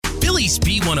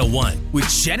Phillies B101 with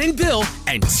Jen and Bill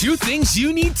and two things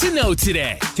you need to know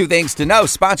today. Two things to know,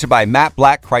 sponsored by Matt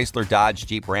Black, Chrysler, Dodge,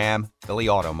 Jeep, Ram, Philly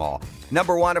Auto Mall.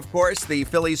 Number one, of course, the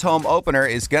Phillies home opener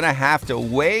is going to have to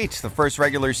wait. The first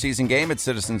regular season game at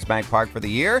Citizens Bank Park for the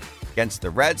year against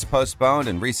the Reds, postponed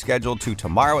and rescheduled to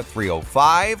tomorrow at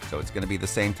 3:05. So it's going to be the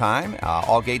same time.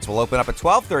 All gates will open up at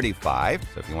 12:35.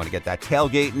 So if you want to get that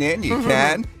tailgating in, you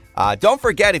can. Don't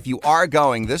forget, if you are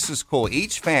going, this is cool.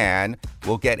 Each fan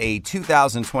will get a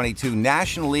 2022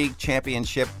 National League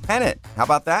Championship Pennant. How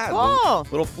about that? Cool.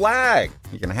 Little flag.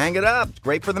 You can hang it up. It's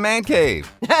great for the man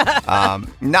cave.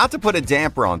 Not to put a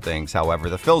damper on things, however,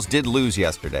 the Phils did lose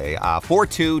yesterday,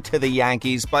 4-2 to the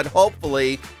Yankees, but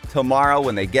hopefully tomorrow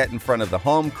when they get in front of the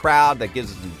home crowd, that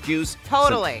gives them juice,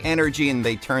 totally, some energy, and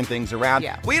they turn things around.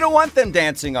 Yeah. We don't want them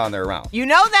dancing on their own. You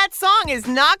know that song is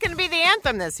not going to be the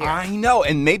anthem this year. I know,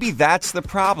 and maybe that's the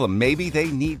problem. Maybe they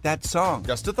need that song.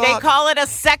 Just a thought. They call it a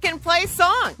second place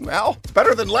song. Well, it's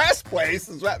better than last place.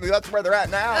 That's where they're at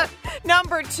now.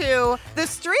 Number two, the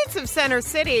streets of Center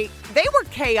City, they were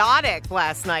chaotic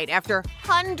last night after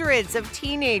hundreds of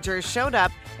teenagers showed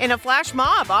up in a flash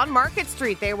mob on Market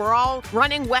Street. They were all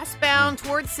running westbound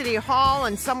towards City Hall,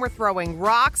 and some were throwing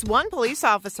rocks. One police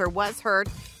officer was hurt,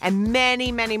 and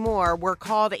many, many more were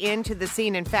called into the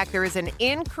scene. In fact, there is an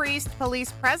increased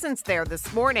police presence there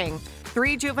this morning.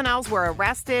 3 juveniles were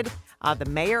arrested. The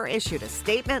mayor issued a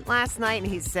statement last night,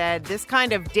 and he said this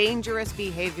kind of dangerous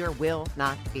behavior will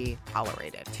not be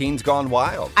tolerated. Teens gone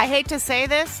wild. I hate to say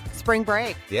this, spring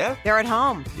break. Yeah. They're at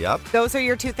home. Yep. Those are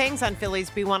your two things on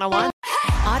Phillies B101.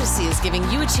 Odyssey is giving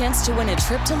you a chance to win a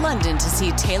trip to London to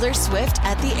see Taylor Swift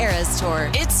at the Eras Tour.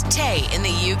 It's Tay in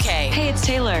the UK. Hey, it's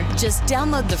Taylor. Just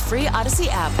download the free Odyssey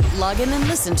app, log in and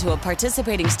listen to a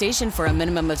participating station for a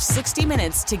minimum of 60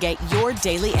 minutes to get your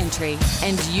daily entry.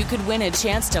 And you could win a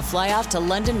chance to fly off to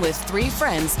London with 3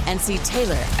 friends and see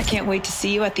Taylor. I can't wait to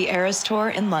see you at the Eras Tour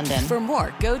in London. For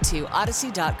more, go to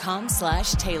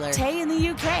odyssey.com/Taylor. Tay in the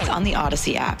UK. It's on the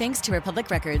Odyssey app. Thanks to Republic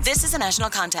Records. This is a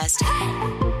national contest.